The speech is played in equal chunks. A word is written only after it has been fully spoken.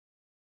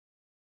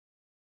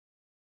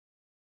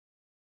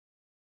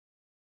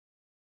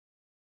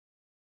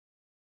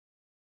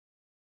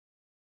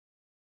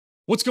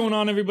What's going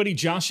on, everybody?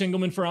 Josh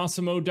Engleman for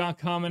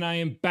Awesemo.com, and I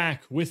am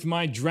back with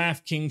my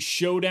Draftkings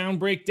Showdown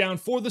breakdown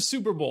for the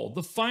Super Bowl,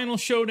 the final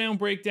showdown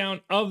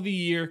breakdown of the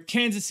year,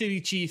 Kansas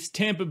City Chiefs,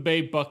 Tampa Bay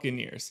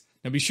Buccaneers.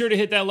 Now be sure to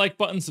hit that like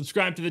button,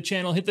 subscribe to the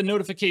channel, hit the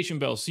notification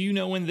bell so you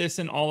know when this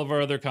and all of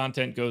our other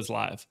content goes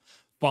live.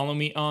 Follow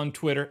me on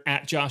Twitter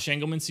at Josh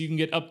Engleman so you can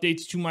get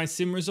updates to my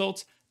sim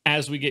results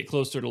as we get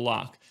closer to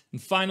lock.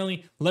 And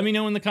finally, let me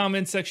know in the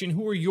comments section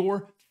who are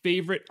your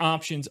favorite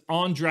options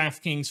on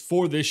DraftKings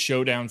for this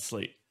showdown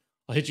slate.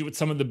 I'll hit you with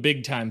some of the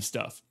big time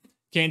stuff.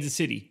 Kansas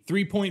City,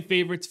 3-point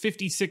favorites,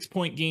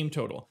 56-point game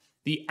total.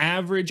 The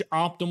average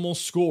optimal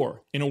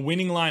score in a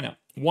winning lineup,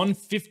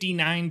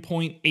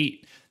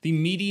 159.8. The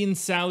median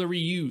salary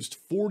used,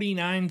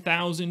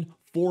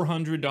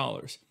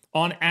 $49,400.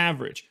 On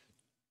average,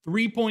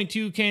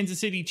 3.2 Kansas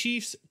City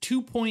Chiefs,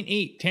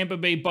 2.8 Tampa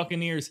Bay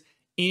Buccaneers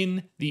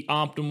in the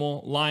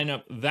optimal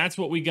lineup. That's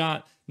what we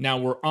got. Now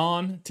we're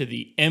on to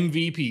the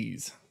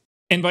MVPs.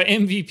 And by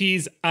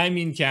MVPs, I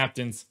mean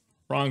captains.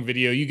 Wrong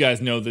video. You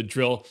guys know the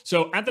drill.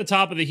 So at the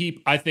top of the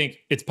heap, I think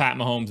it's Pat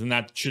Mahomes, and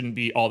that shouldn't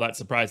be all that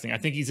surprising. I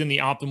think he's in the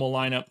optimal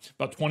lineup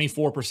about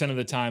 24% of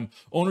the time.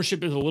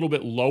 Ownership is a little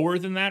bit lower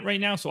than that right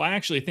now, so I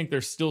actually think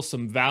there's still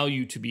some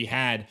value to be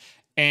had.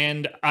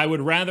 And I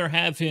would rather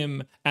have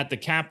him at the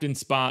captain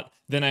spot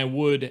than I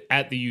would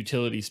at the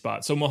utility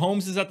spot. So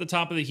Mahomes is at the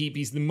top of the heap.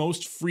 He's the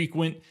most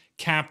frequent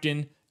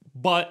captain,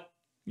 but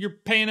you're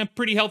paying a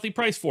pretty healthy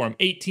price for him,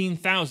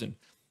 $18,000.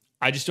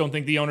 I just don't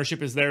think the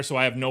ownership is there, so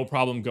I have no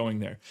problem going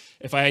there.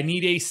 If I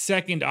need a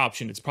second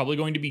option, it's probably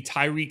going to be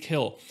Tyreek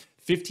Hill,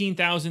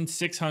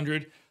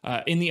 $15,600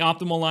 in the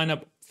optimal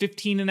lineup.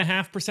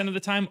 15.5% of the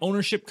time,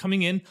 ownership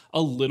coming in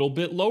a little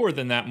bit lower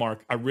than that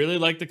mark. I really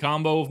like the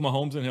combo of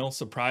Mahomes and Hill.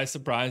 Surprise,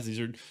 surprise. These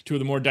are two of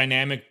the more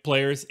dynamic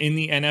players in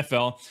the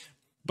NFL.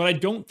 But I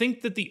don't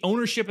think that the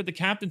ownership at the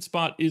captain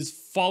spot is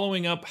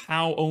following up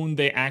how owned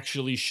they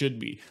actually should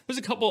be. There's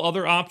a couple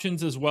other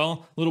options as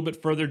well, a little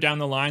bit further down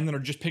the line, that are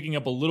just picking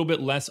up a little bit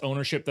less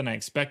ownership than I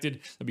expected.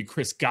 That'd be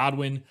Chris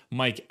Godwin,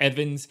 Mike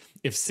Evans.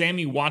 If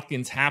Sammy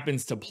Watkins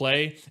happens to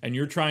play and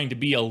you're trying to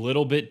be a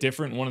little bit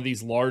different in one of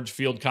these large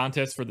field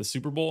contests for the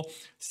Super Bowl,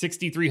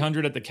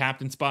 6,300 at the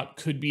captain spot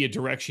could be a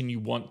direction you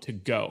want to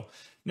go.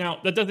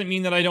 Now, that doesn't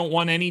mean that I don't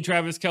want any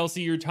Travis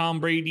Kelce or Tom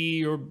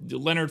Brady or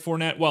Leonard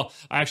Fournette. Well,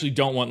 I actually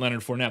don't want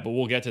Leonard Fournette, but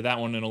we'll get to that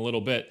one in a little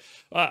bit.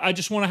 I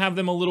just want to have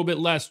them a little bit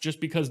less just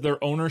because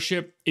their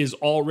ownership is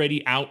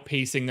already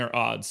outpacing their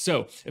odds.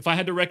 So if I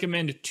had to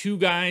recommend two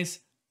guys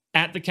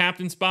at the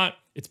captain spot,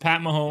 it's Pat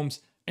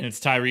Mahomes and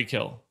it's Tyreek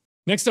Hill.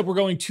 Next up, we're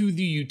going to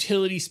the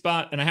utility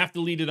spot, and I have to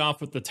lead it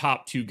off with the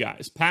top two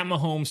guys. Pat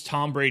Mahomes,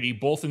 Tom Brady,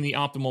 both in the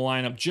optimal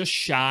lineup, just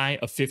shy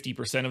of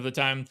 50% of the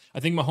time. I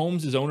think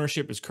Mahomes'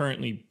 ownership is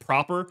currently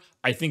proper.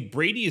 I think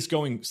Brady is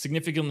going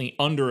significantly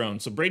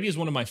under-owned. So Brady is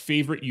one of my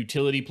favorite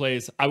utility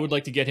plays. I would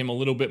like to get him a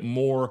little bit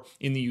more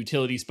in the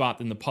utility spot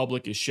than the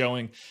public is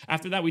showing.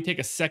 After that, we take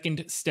a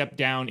second step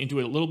down into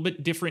a little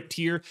bit different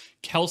tier.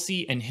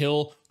 Kelce and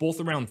Hill,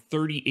 both around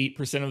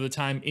 38% of the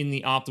time in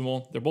the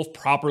optimal. They're both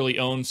properly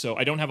owned, so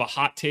I don't have a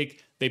hot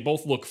take. They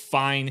both look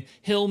fine.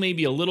 Hill may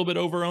be a little bit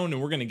over-owned,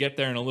 and we're going to get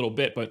there in a little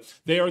bit, but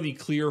they are the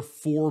clear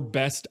four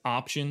best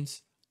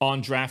options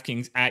on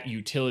DraftKings at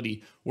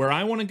utility. Where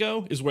I want to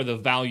go is where the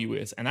value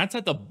is, and that's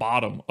at the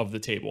bottom of the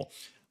table.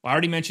 I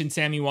already mentioned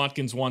Sammy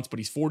Watkins once, but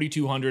he's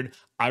 4,200.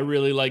 I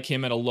really like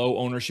him at a low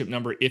ownership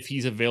number if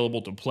he's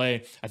available to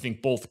play. I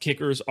think both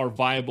kickers are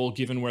viable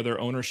given where their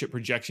ownership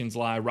projections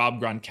lie. Rob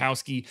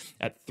Gronkowski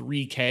at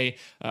 3K,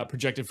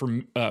 projected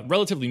for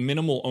relatively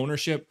minimal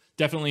ownership.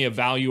 Definitely a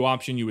value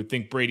option. You would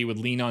think Brady would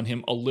lean on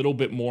him a little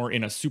bit more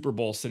in a Super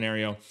Bowl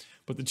scenario.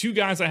 But the two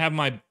guys I have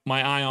my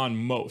eye on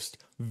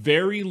most,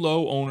 very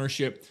low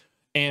ownership,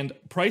 and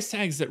price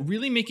tags that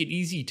really make it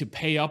easy to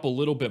pay up a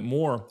little bit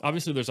more.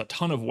 Obviously, there's a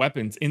ton of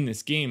weapons in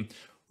this game.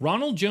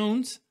 Ronald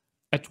Jones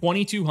at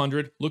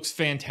 2,200 looks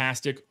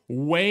fantastic,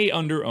 way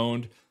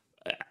under-owned,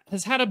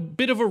 has had a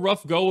bit of a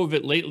rough go of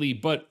it lately,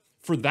 but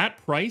for that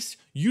price,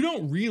 you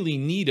don't really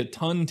need a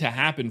ton to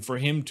happen for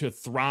him to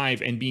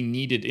thrive and be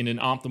needed in an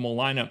optimal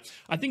lineup.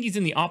 I think he's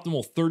in the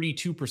optimal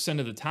 32%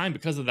 of the time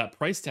because of that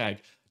price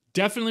tag.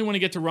 Definitely want to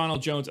get to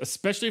Ronald Jones,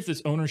 especially if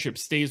this ownership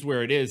stays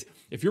where it is.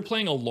 If you're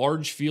playing a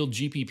large field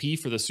GPP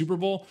for the Super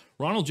Bowl,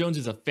 Ronald Jones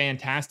is a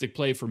fantastic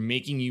play for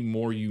making you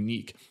more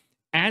unique.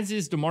 As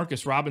is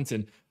Demarcus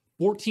Robinson,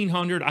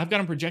 1,400. I've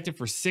got him projected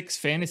for 6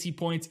 fantasy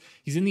points.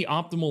 He's in the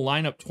optimal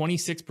lineup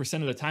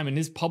 26% of the time, and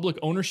his public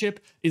ownership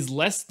is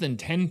less than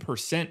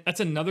 10%. That's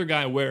another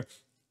guy where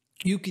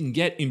you can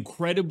get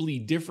incredibly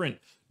different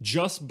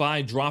just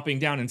by dropping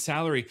down in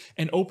salary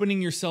and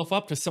opening yourself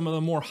up to some of the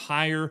more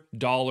higher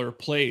dollar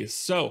plays.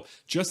 So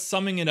just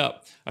summing it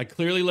up, I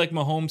clearly like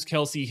Mahomes,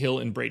 Kelce, Hill,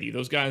 and Brady.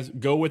 Those guys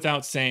go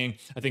without saying.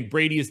 I think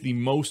Brady is the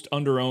most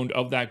under-owned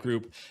of that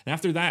group. And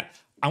after that,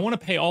 I want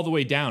to pay all the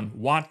way down.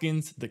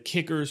 Watkins, the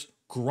kickers,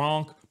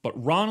 Gronk,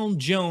 but Ronald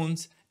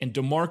Jones and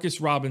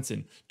Demarcus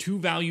Robinson, two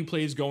value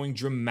plays going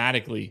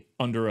dramatically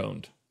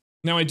under-owned.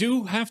 Now, I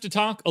do have to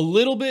talk a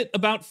little bit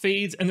about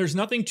fades, and there's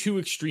nothing too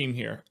extreme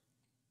here.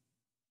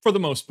 for the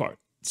most part.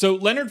 So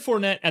Leonard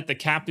Fournette at the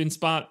captain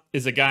spot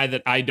is a guy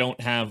that I don't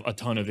have a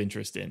ton of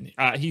interest in.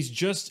 He's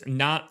just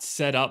not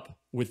set up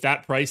with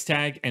that price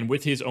tag and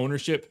with his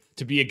ownership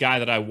to be a guy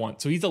that I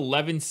want. So he's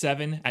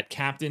 11-7 at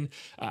captain.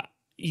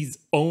 He's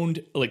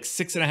owned like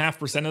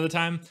 6.5% of the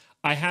time.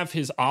 I have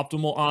his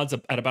optimal odds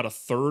at about a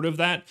third of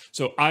that.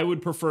 So I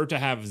would prefer to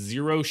have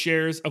 0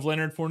 shares of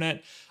Leonard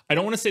Fournette. I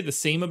don't want to say the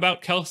same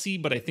about Kelsey,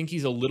 but I think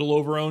he's a little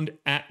overowned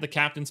at the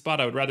captain spot.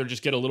 I would rather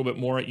just get a little bit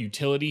more at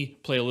utility,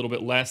 play a little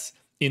bit less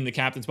in the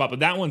captain spot. But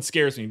that one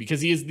scares me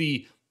because he is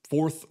the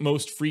 4th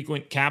most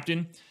frequent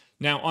captain.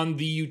 Now, on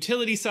the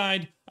utility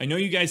side, I know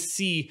you guys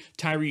see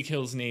Tyreek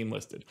Hill's name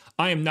listed.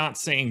 I am not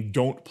saying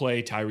don't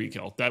play Tyreek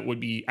Hill. That would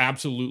be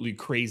absolutely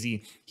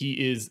crazy. He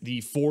is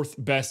the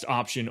 4th best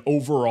option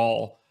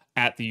overall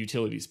at the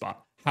utility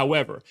spot.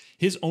 However,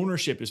 his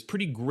ownership is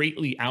pretty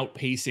greatly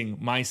outpacing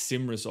my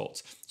sim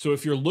results. So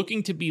if you're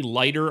looking to be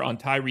lighter on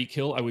Tyreek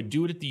Hill, I would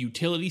do it at the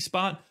utility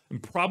spot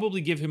and probably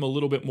give him a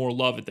little bit more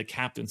love at the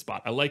captain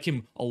spot. I like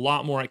him a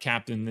lot more at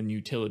captain than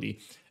utility.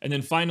 And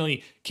then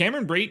finally,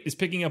 Cameron Brate is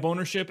picking up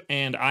ownership,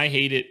 and I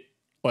hate it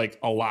like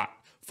a lot.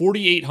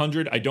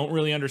 4,800, I don't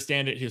really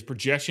understand it. His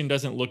projection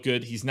doesn't look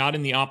good. He's not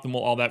in the optimal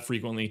all that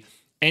frequently.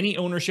 Any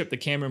ownership that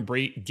Cameron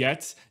Brate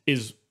gets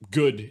is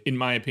good, in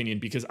my opinion,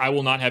 because I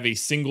will not have a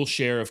single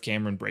share of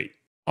Cameron Brate.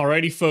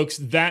 Alrighty, folks,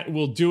 that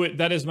will do it.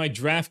 That is my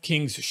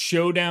Draftkings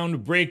Showdown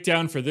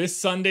breakdown for this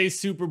Sunday's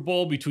Super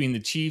Bowl between the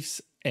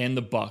Chiefs and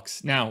the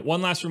Bucs. Now,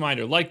 one last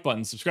reminder, like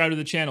button, subscribe to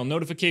the channel,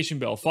 notification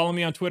bell, follow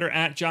me on Twitter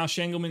at Josh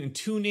Engleman, and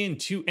tune in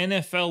to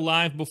NFL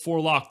Live Before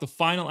Lock, the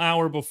final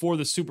hour before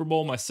the Super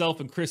Bowl. Myself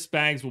and Chris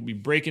Spags will be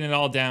breaking it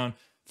all down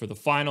for the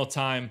final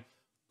time.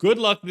 Good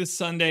luck this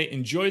Sunday.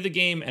 Enjoy the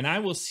game, and I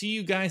will see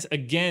you guys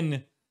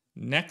again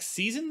next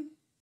season.